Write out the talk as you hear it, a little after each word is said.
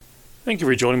Thank you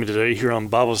for joining me today here on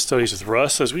Bible Studies with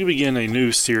Russ as we begin a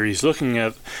new series looking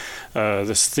at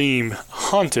this theme,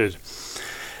 haunted.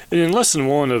 And in lesson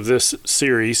 1 of this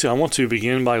series, I want to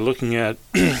begin by looking at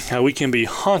how we can be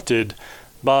haunted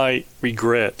by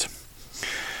regret.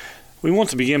 We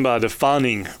want to begin by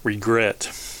defining regret.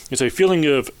 It's a feeling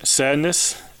of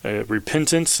sadness,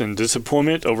 repentance, and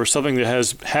disappointment over something that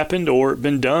has happened or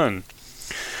been done.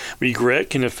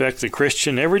 Regret can affect the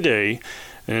Christian every day,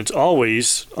 and it's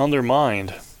always on their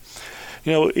mind.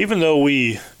 Even though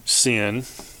we sin,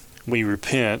 we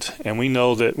repent, and we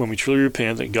know that when we truly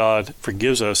repent that God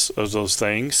forgives us of those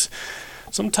things,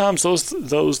 sometimes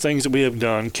those things that we have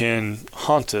done can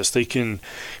haunt us.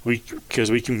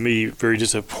 Because we can be very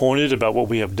disappointed about what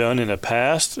we have done in the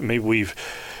past. Maybe we've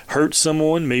hurt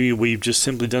someone. Maybe we've just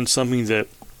simply done something that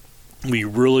we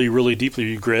really, really deeply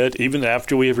regret, even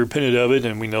after we have repented of it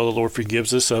and we know the Lord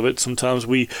forgives us of it. Sometimes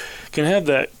we can have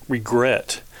that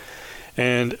regret.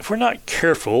 And if we're not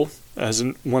careful, as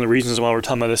in one of the reasons why we're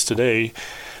talking about this today,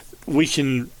 we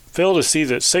can fail to see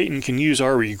that Satan can use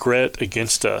our regret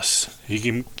against us. He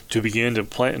can begin to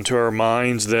plant into our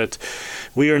minds that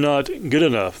we are not good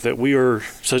enough, that we are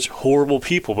such horrible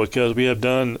people because we have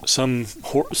done some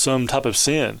type of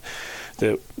sin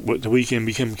that what we can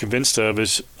become convinced of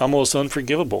is almost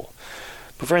unforgivable.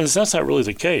 But friends, that's not really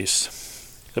the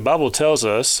case. The Bible tells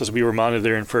us, as we were reminded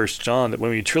there in 1 John, that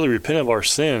when we truly repent of our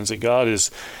sins, that God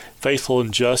is faithful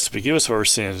and just to forgive us of our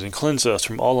sins and cleanse us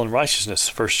from all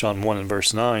unrighteousness, 1 John 1 and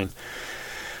verse 9.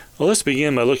 Well, let's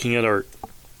begin by looking at our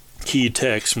key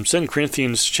text from 2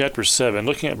 Corinthians chapter 7,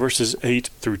 looking at verses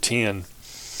 8 through 10.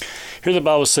 Here the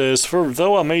Bible says, "For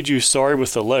though I made you sorry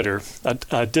with the letter,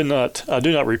 I do not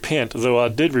repent, though I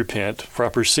did repent, for I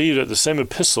perceive that the same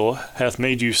epistle hath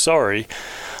made you sorry,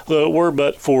 though it were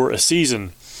but for a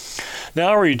season. Now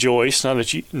I rejoice, not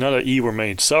that ye were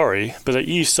made sorry, but that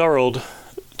ye sorrowed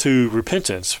to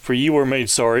repentance, for ye were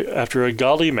made sorry after a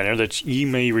godly manner, that ye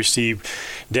may receive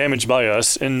damage by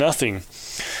us in nothing.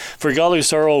 For godly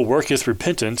sorrow worketh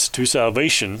repentance to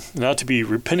salvation, not to be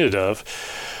repented of,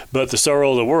 but the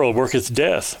sorrow of the world worketh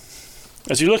death."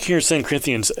 As you look here in 2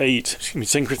 Corinthians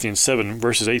 7,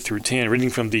 verses 8 through 10, reading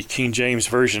from the King James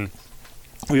Version,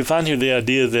 we find here the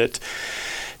idea that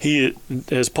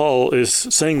as Paul is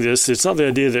saying this, it's not the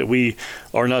idea that we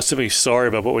are not simply sorry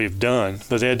about what we've done,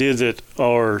 but the idea that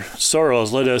our sorrow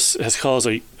has caused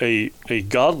a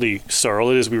godly sorrow.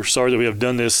 That is, we were sorry that we have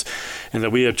done this and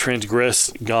that we have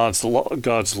transgressed God's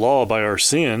law by our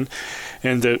sin,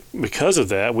 and that because of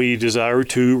that, we desire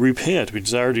to repent. We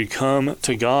desire to come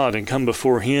to God and come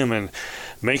before Him and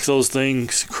make those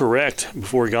things correct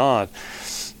before God.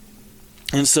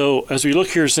 And so, as we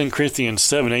look here in 2 Corinthians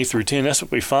 7, 8 through 10, that's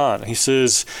what we find. He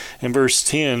says in verse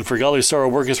 10, "For godly sorrow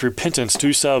worketh repentance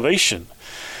to salvation,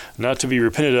 not to be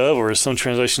repented of," or as some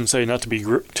translations say, not to be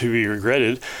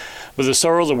regretted, "but the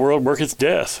sorrow of the world worketh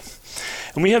death."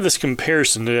 And we have this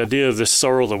comparison, the idea of this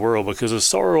sorrow of the world, because the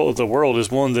sorrow of the world is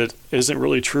one that isn't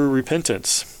really true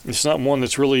repentance. It's not one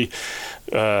that's really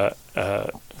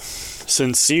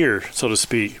sincere, so to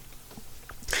speak.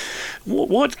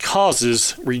 What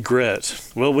causes regret?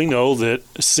 Well, we know that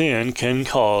sin can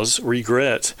cause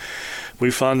regret.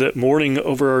 We find that mourning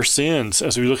over our sins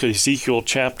as we look at Ezekiel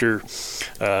chapter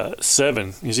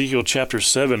 7. Ezekiel chapter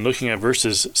 7, looking at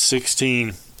verses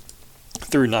 16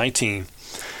 through 19.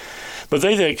 "But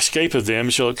they that escape of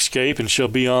them shall escape, and shall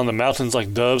be on the mountains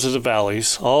like doves of the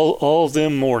valleys, all of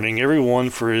them mourning, every one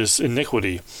for his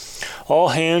iniquity. All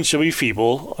hands shall be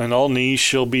feeble, and all knees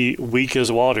shall be weak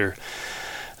as water.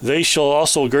 They shall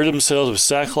also gird themselves with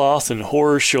sackcloth, and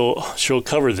horror shall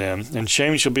cover them, and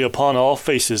shame shall be upon all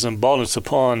faces, and baldness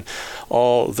upon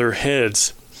all their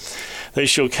heads. They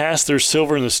shall cast their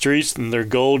silver in the streets, and their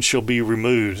gold shall be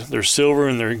removed. Their silver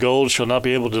and their gold shall not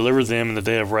be able to deliver them in the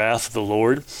day of wrath of the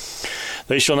Lord.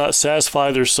 They shall not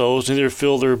satisfy their souls, neither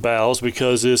fill their bowels,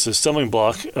 because it is a stumbling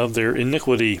block of their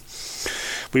iniquity."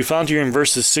 We find here in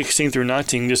verses 16 through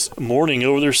 19 this mourning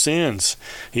over their sins.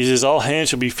 He says, "All hands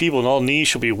shall be feeble, and all knees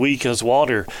shall be weak as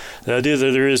water." The idea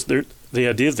there is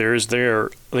they are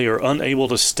unable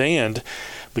to stand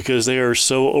because they are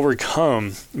so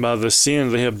overcome by the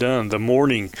sin they have done, the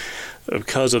mourning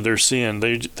because of their sin.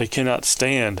 They cannot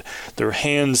stand. Their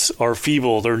hands are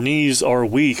feeble. Their knees are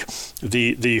weak.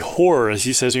 The horror, as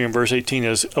he says here in verse 18,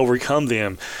 has overcome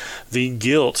them. The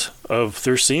guilt of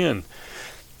their sin.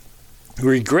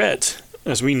 Regret,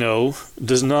 as we know,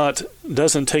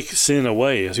 doesn't take sin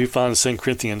away, as we find in 2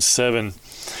 Corinthians 7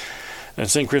 and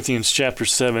 2 Corinthians chapter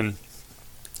 7.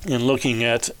 And looking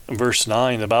at verse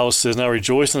 9, the Bible says, "Now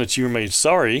rejoice not that you were made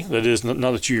sorry, that is, not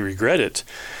that you regret it,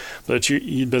 but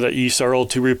that ye sorrow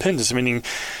to repentance, meaning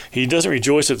he doesn't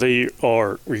rejoice that they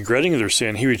are regretting their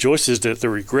sin. He rejoices that the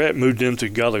regret moved them to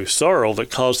godly sorrow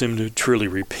that caused them to truly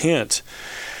repent.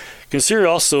 Consider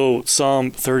also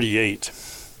Psalm 38.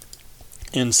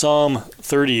 In Psalm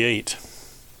 38,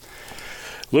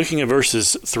 looking at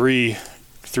verses 3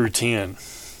 through 10,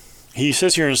 he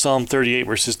says here in Psalm 38,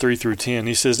 verses 3 through 10,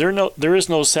 he says, There is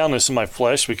no soundness in my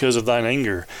flesh because of thine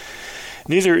anger,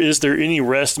 neither is there any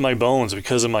rest in my bones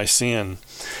because of my sin.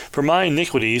 For my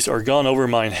iniquities are gone over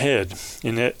mine head,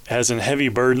 and as an heavy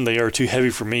burden they are too heavy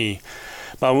for me.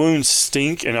 My wounds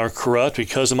stink and are corrupt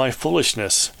because of my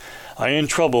foolishness. I am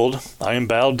troubled, I am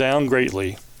bowed down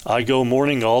greatly. I go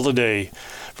mourning all the day.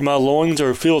 For my loins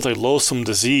are filled with a loathsome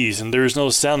disease, and there is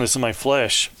no soundness in my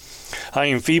flesh. I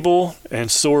am feeble and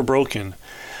sore broken.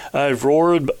 I have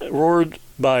roared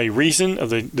by reason of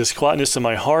the disquietness of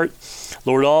my heart.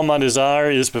 Lord, all my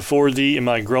desire is before thee, and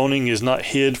my groaning is not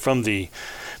hid from thee.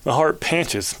 My heart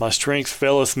panteth, my strength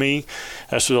faileth me.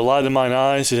 As for the light of mine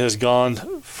eyes, it has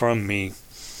gone from me.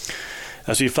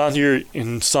 As we find here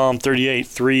in Psalm 38,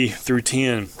 3 through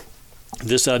 10,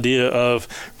 this idea of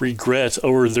regret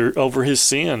over his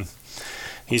sin.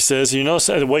 He says, you notice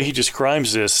the way he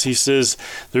describes this, he says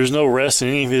there's no rest in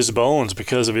any of his bones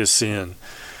because of his sin.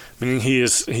 Meaning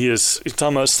he's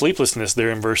talking about sleeplessness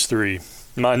there in verse 3.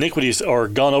 My iniquities are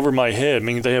gone over my head,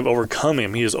 meaning they have overcome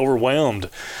him. He is overwhelmed.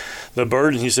 The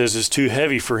burden, he says, is too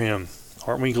heavy for him.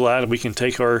 Aren't we glad we can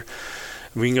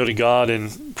go to God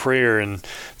in prayer and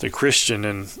the Christian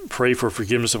and pray for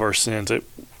forgiveness of our sins? That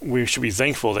we should be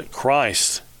thankful that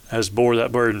Christ has bore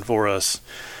that burden for us.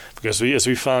 Because as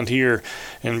we find here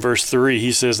in verse 3,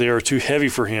 he says they are too heavy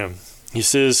for him. He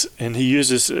says, and he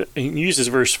uses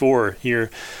verse 4 here,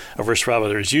 or verse 5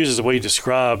 rather. He uses the way to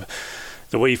describe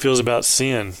the way he feels about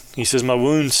sin. He says, my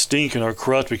wounds stink and are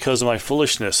corrupt because of my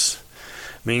foolishness.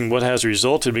 Meaning what has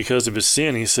resulted because of his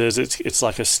sin. He says it's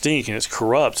like a stink and it's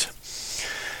corrupt.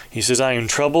 He says, I am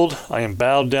troubled, I am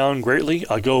bowed down greatly,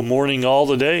 I go mourning all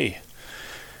the day.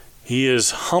 He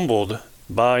is humbled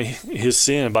by his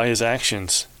sin, by his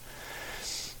actions.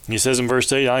 He says in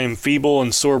verse 8, I am feeble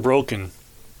and sore broken.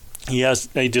 He has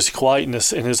a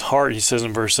disquietness in his heart, he says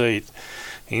in verse 8.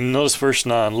 And notice verse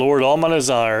 9, Lord, all my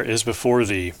desire is before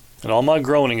thee, and all my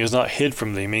groaning is not hid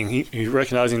from thee. Meaning he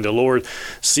recognizing the Lord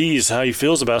sees how he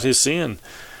feels about his sin,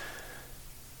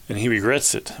 and he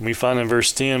regrets it. And we find in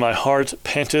verse 10, my heart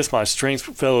panteth, my strength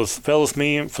faileth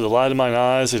me, for the light of mine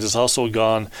eyes it is also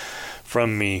gone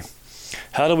from me.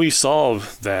 How do we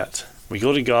solve that? We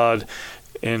go to God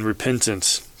in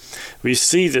repentance. We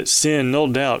see that sin,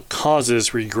 no doubt,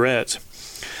 causes regret.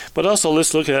 But also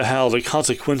let's look at how the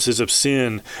consequences of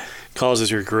sin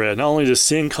causes regret. Not only does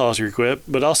sin cause regret,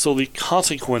 but also the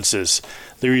consequences,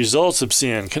 the results of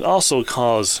sin can also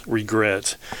cause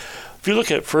regret. If you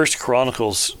look at 1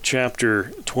 Chronicles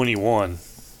chapter 21,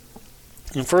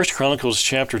 in 1 Chronicles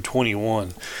chapter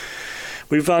 21,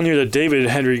 we find here that David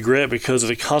had regret because of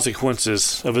the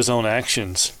consequences of his own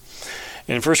actions.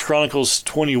 In 1 Chronicles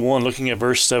 21, looking at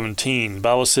verse 17, the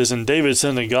Bible says, And David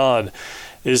said unto God,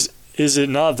 Is it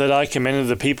not that I commanded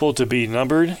the people to be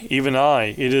numbered? Even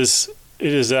I, it is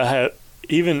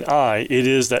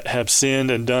that have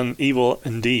sinned and done evil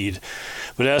indeed.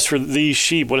 But as for these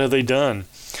sheep, what have they done?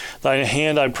 Thy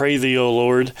hand, I pray thee, O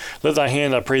Lord. Let thy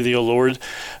hand, I pray thee, O Lord,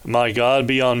 my God,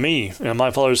 be on me and on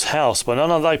my father's house, but not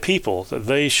on thy people, that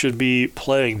they should be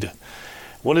plagued.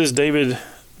 What is David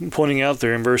pointing out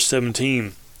there in verse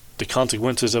 17? The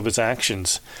consequences of his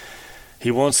actions.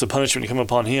 He wants the punishment to come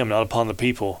upon him, not upon the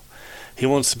people. He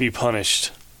wants to be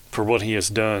punished for what he has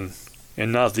done,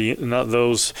 and not the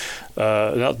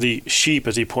sheep,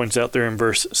 as he points out there in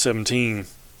verse 17.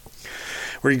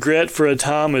 Regret for a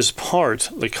time is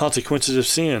part of the consequences of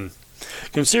sin.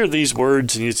 Consider these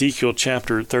words in Ezekiel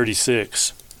chapter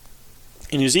 36.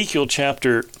 In Ezekiel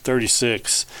chapter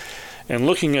 36, and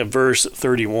looking at verse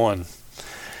 31,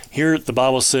 here the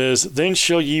Bible says, Then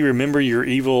shall ye remember your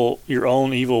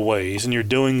own evil ways, and your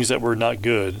doings that were not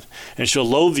good, and shall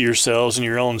loathe yourselves in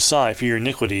your own sight for your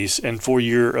iniquities and for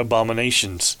your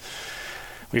abominations.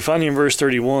 We find in verse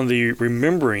 31 the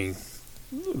remembering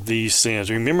these sins,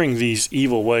 remembering these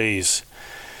evil ways.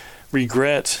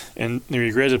 Regret and the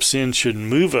regret of sin should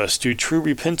move us to true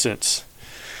repentance.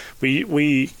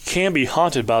 We can be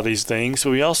haunted by these things,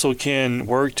 but we also can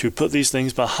work to put these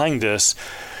things behind us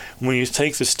when we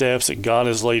take the steps that God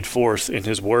has laid forth in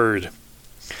His Word.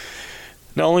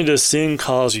 Not only does sin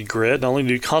cause regret, not only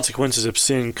do consequences of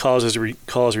sin cause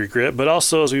regret, but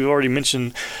also, as we've already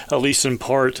mentioned, at least in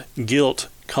part, guilt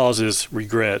causes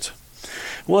regret.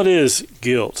 What is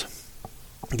guilt?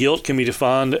 Guilt can be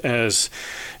defined as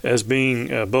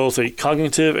being both a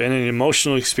cognitive and an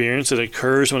emotional experience that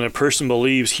occurs when a person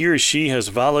believes he or she has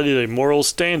violated a moral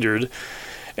standard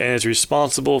and is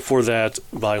responsible for that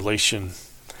violation.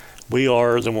 We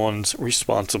are the ones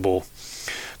responsible.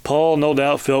 Paul no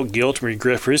doubt felt guilt and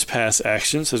regret for his past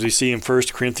actions, as we see in 1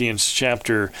 Corinthians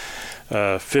chapter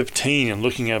 15 and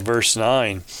looking at verse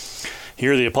 9.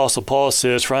 Here the Apostle Paul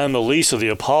says, "For I am the least of the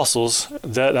apostles,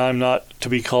 that I am not to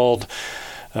be called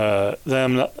that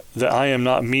I am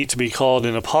not meet to be called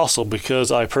an apostle,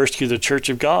 because I persecuted the church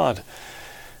of God."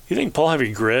 You think Paul had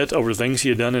regret over things he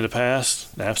had done in the past?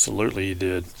 Absolutely he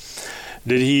did.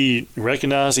 Did he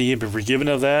recognize that he had been forgiven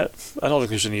of that? I don't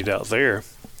think there's any doubt there,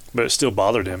 but it still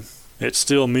bothered him. It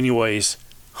still in many ways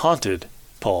haunted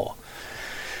Paul.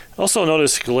 Also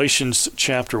notice Galatians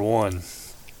chapter 1.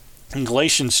 In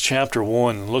Galatians chapter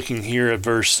 1, looking here at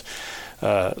verse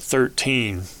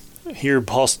 13, Here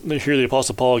the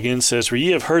Apostle Paul again says, "For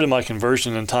ye have heard of my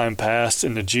conversion in time past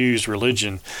in the Jews'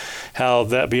 religion, how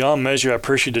that beyond measure I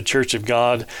persecuted the church of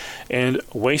God and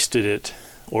wasted it,"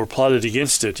 or plotted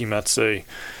against it, you might say.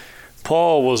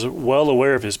 Paul was well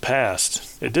aware of his past.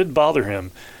 It did bother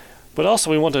him, but also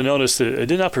we want to notice that it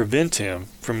did not prevent him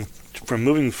from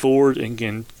moving forward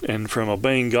and from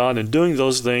obeying God and doing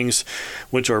those things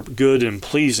which are good and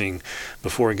pleasing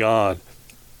before God.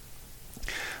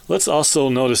 Let's also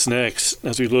notice next,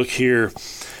 as we look here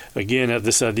again at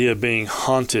this idea of being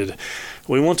haunted,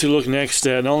 we want to look next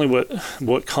at not only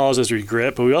what causes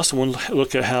regret, but we also want to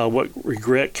look at what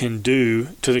regret can do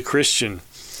to the Christian.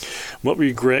 What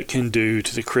regret can do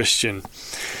to the Christian.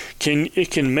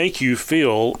 It can make you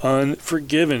feel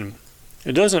unforgiven.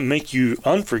 It doesn't make you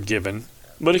unforgiven,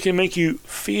 but it can make you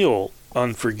feel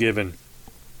unforgiven.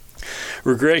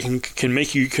 Regret can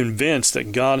make you convinced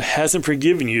that God hasn't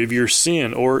forgiven you of your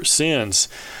sin or sins.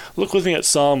 Look with me at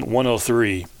Psalm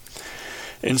 103.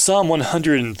 In Psalm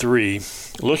 103,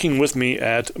 looking with me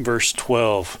at verse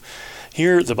 12,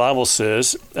 here the Bible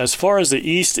says, "As far as the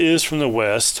east is from the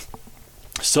west,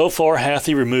 so far hath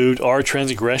he removed our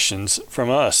transgressions from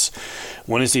us."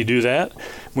 When does he do that?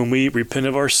 When we repent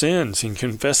of our sins and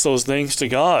confess those things to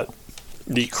God.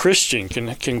 The Christian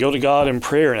can go to God in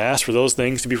prayer and ask for those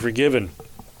things to be forgiven.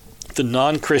 The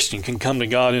non-Christian can come to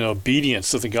God in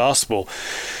obedience to the gospel,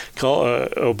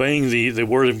 obeying the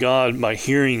word of God by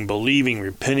hearing, believing,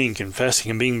 repenting,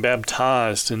 confessing, and being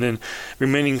baptized, and then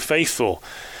remaining faithful.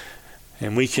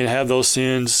 And we can have those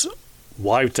sins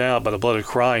wiped out by the blood of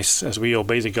Christ as we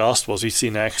obey the gospel, as we see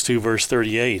in Acts 2, verse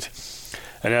 38.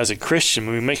 And as a Christian,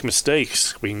 when we make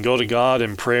mistakes, we can go to God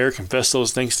in prayer, confess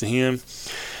those things to Him.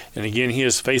 And again, He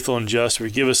is faithful and just to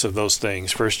forgive us of those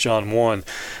things. 1 John 1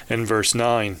 and verse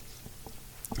 9.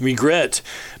 Regret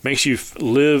makes you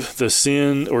live the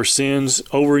sin or sins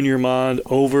over in your mind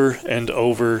over and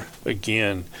over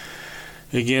again.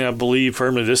 Again, I believe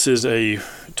firmly this is a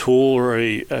tool or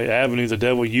a avenue the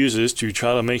devil uses to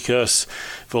try to make us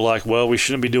feel like, well, we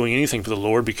shouldn't be doing anything for the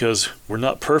Lord because we're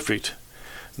not perfect.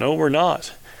 No, we're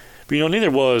not. But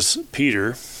neither was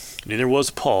Peter, neither was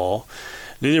Paul,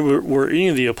 neither were any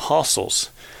of the apostles.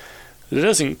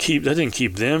 That didn't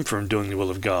keep them from doing the will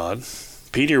of God.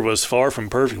 Peter was far from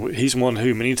perfect. He's one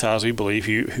who many times we believe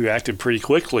who acted pretty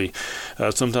quickly,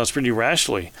 sometimes pretty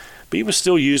rashly. But he was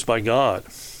still used by God.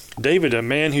 David, a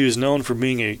man who is known for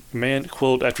being a man,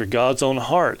 quote, after God's own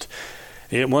heart.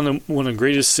 And one of the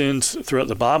greatest sins throughout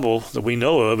the Bible that we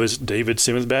know of is David's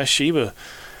sin with Bathsheba.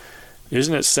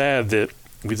 Isn't it sad that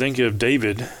we think of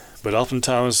David, but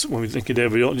oftentimes when we think of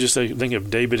David, we don't just think of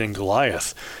David and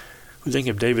Goliath. We think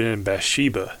of David and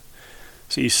Bathsheba.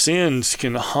 See, sins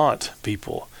can haunt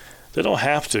people. They don't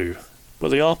have to, but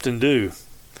they often do.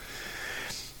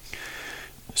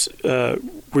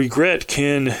 Regret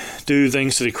can do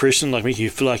things to the Christian, like make you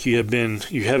feel like you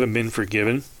haven't been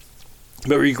forgiven.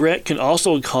 But regret can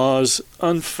also cause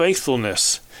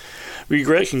unfaithfulness.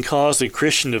 Regret can cause the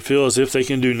Christian to feel as if they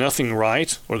can do nothing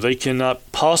right, or they cannot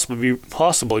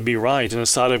possibly be right in the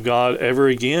sight of God ever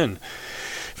again.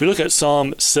 If you look at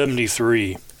Psalm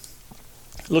 73,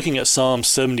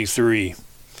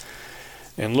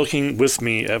 and looking with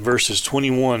me at verses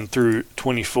 21 through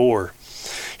 24,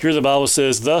 here the Bible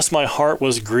says, "Thus my heart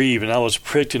was grieved, and I was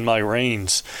pricked in my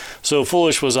reins. So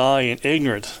foolish was I and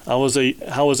ignorant. I was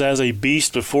as a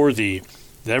beast before thee.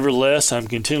 Nevertheless, I am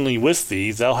continually with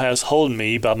thee. Thou hast holden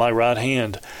me by my right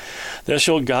hand. Thou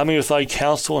shalt guide me with thy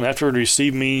counsel, and afterward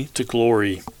receive me to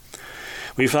glory."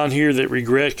 We found here that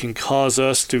regret can cause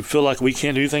us to feel like we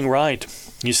can't do anything right.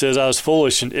 He says, "I was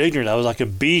foolish and ignorant. I was like a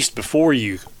beast before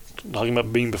you," talking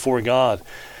about being before God.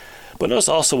 But notice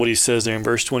also what he says there in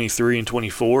verse 23 and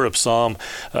 24 of Psalm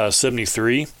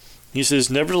 73. He says,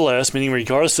 nevertheless, meaning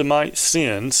regardless of my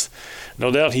sins, no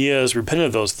doubt he has repented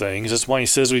of those things. That's why he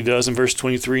says what he does in verse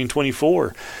 23 and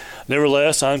 24.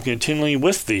 Nevertheless, I'm continually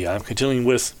with thee. I'm continually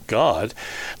with God.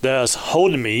 Thou hast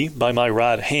holden me by my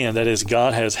right hand. That is,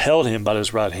 God has held him by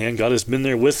his right hand. God has been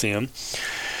there with him.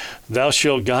 Thou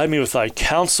shalt guide me with thy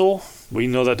counsel. We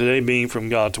know that today being from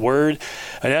God's word.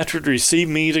 And after to receive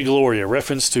me to glory, a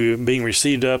reference to being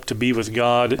received up to be with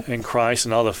God and Christ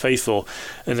and all the faithful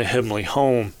in the heavenly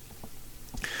home.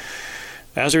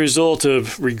 As a result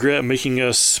of regret making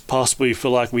us possibly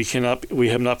feel like we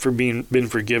have not been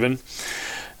forgiven,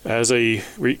 as a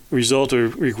result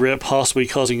of regret possibly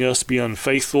causing us to be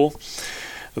unfaithful,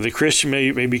 the Christian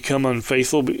may become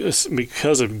unfaithful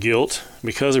because of guilt,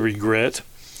 because of regret.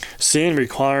 Sin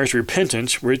requires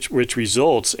repentance, which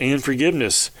results in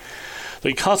forgiveness.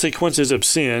 The consequences of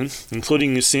sin,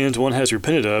 including the sins one has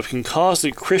repented of, can cause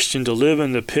the Christian to live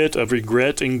in the pit of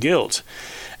regret and guilt,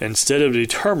 instead of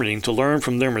determining to learn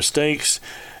from their mistakes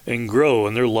and grow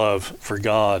in their love for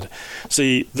God.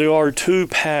 See, there are two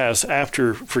paths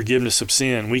after forgiveness of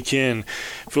sin. We can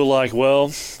feel like,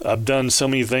 well, I've done so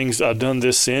many things. I've done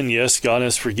this sin. Yes, God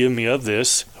has forgiven me of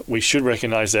this. We should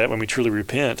recognize that when we truly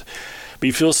repent. But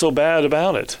you feel so bad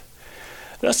about it.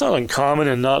 That's not uncommon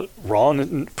and not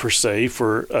wrong per se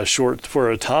for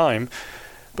a time.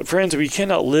 But friends, we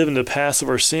cannot live in the past of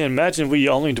our sin. Imagine if we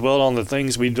only dwelled on the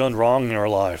things we've done wrong in our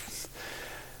life.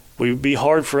 It would be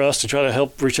hard for us to try to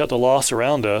help reach out the lost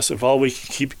around us if all we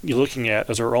keep looking at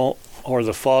is are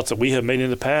the faults that we have made in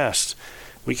the past.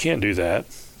 We can't do that.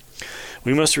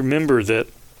 We must remember that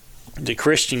the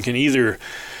Christian can either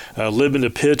live in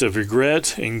the pit of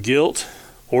regret and guilt,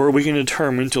 or we can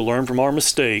determine to learn from our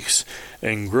mistakes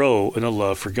and grow in a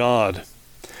love for God.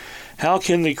 How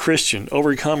can the Christian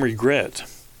overcome regret?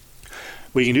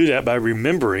 We can do that by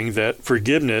remembering that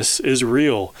forgiveness is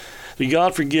real. That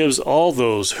God forgives all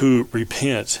those who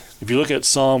repent. If you look at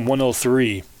Psalm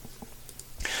 103,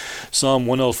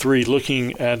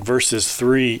 looking at verses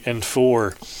 3 and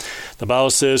 4, the Bible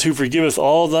says, who forgiveth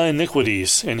all thy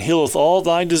iniquities, and healeth all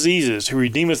thy diseases, who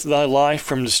redeemeth thy life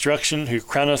from destruction, who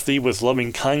crowneth thee with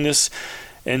loving kindness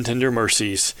and tender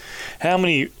mercies. How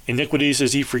many iniquities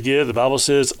does he forgive? The Bible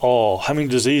says all. How many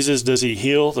diseases does he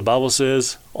heal? The Bible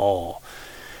says all.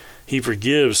 He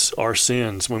forgives our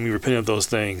sins when we repent of those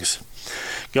things.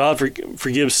 God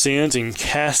forgives sins and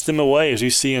casts them away, as you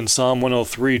see in Psalm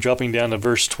 103, dropping down to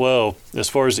verse 12. As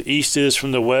far as the east is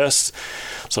from the west,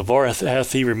 so far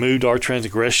hath he removed our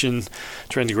transgressions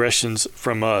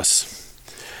from us.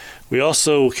 We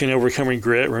also can overcome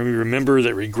regret when we remember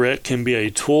that regret can be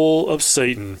a tool of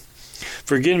Satan.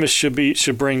 Forgiveness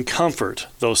should bring comfort,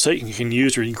 though Satan can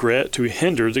use regret to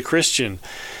hinder the Christian.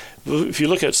 If you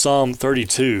look at Psalm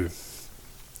 32,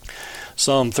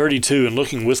 and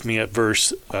looking with me at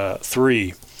verse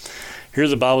 3, here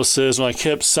the Bible says, when I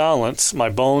kept silence, my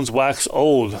bones waxed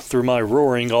old through my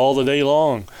roaring all the day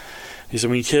long. He said,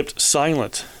 when he kept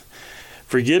silent.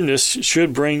 Forgiveness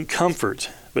should bring comfort,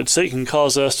 but Satan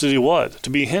caused us to do what? To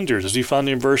be hindered. As we find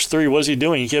in verse 3, what is he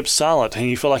doing? He kept silent, and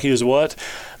he felt like he was what?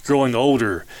 Growing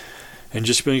older, and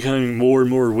just becoming more and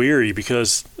more weary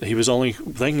because he was only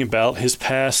thinking about his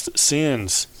past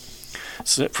sins.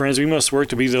 So, friends, we must work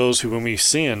to be those who, when we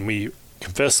sin, we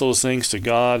confess those things to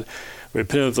God,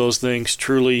 repent of those things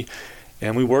truly,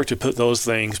 and we work to put those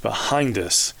things behind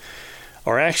us.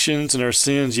 Our actions and our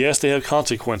sins, yes, they have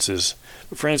consequences.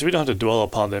 But friends, we don't have to dwell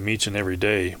upon them each and every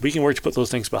day. We can work to put those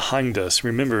things behind us.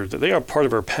 Remember that they are part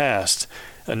of our past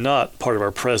and not part of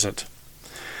our present.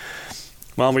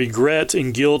 While regret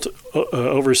and guilt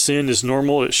over sin is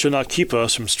normal, it should not keep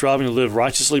us from striving to live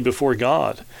righteously before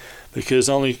God. Because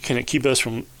not only can it keep us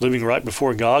from living right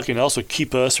before God, it can also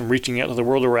keep us from reaching out to the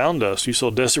world around us who so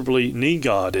desperately need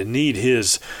God and need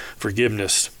His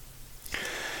forgiveness.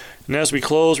 And as we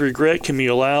close, regret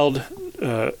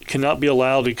cannot be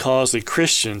allowed to cause the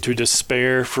Christian to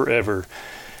despair forever.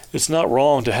 It's not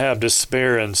wrong to have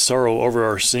despair and sorrow over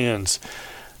our sins.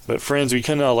 But friends, we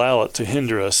cannot allow it to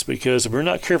hinder us, because if we're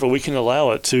not careful, we can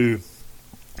allow it to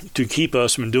keep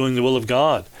us from doing the will of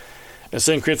God. In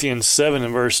 2 Corinthians 7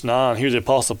 and verse 9, here the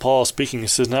Apostle Paul speaking, it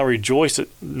says, now rejoice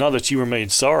not that you were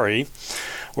made sorry,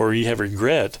 or ye have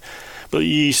regret, but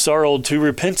ye sorrowed to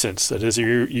repentance. That is,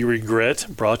 your regret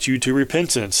brought you to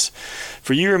repentance.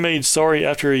 For ye were made sorry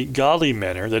after a godly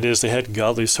manner, that is, they had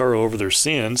godly sorrow over their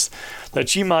sins,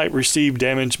 that ye might receive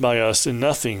damage by us in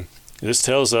nothing. This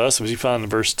tells us, as we find in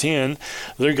verse 10,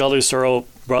 their godly sorrow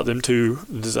brought them to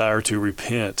the desire to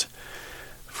repent.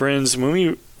 Friends, when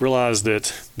we realize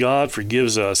that God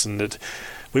forgives us and that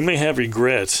we may have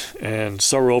regret and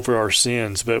sorrow over our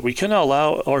sins, but we cannot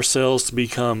allow ourselves to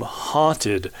become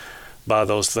haunted by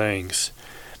those things.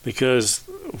 Because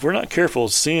if we're not careful,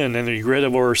 sin and the regret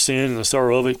of our sin and the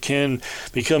sorrow of it can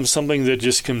become something that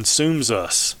just consumes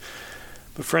us.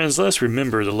 But friends, let's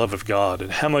remember the love of God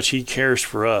and how much He cares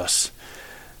for us.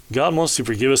 God wants to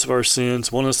forgive us of our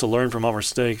sins, wants us to learn from our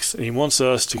mistakes, and He wants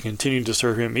us to continue to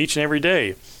serve Him each and every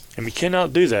day. And we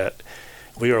cannot do that.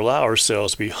 We allow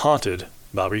ourselves to be haunted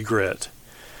by regret.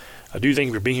 I do thank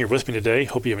you for being here with me today.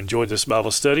 Hope you have enjoyed this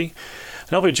Bible study.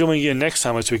 And I hope you join me again next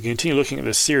time as we continue looking at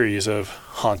this series of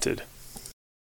Haunted.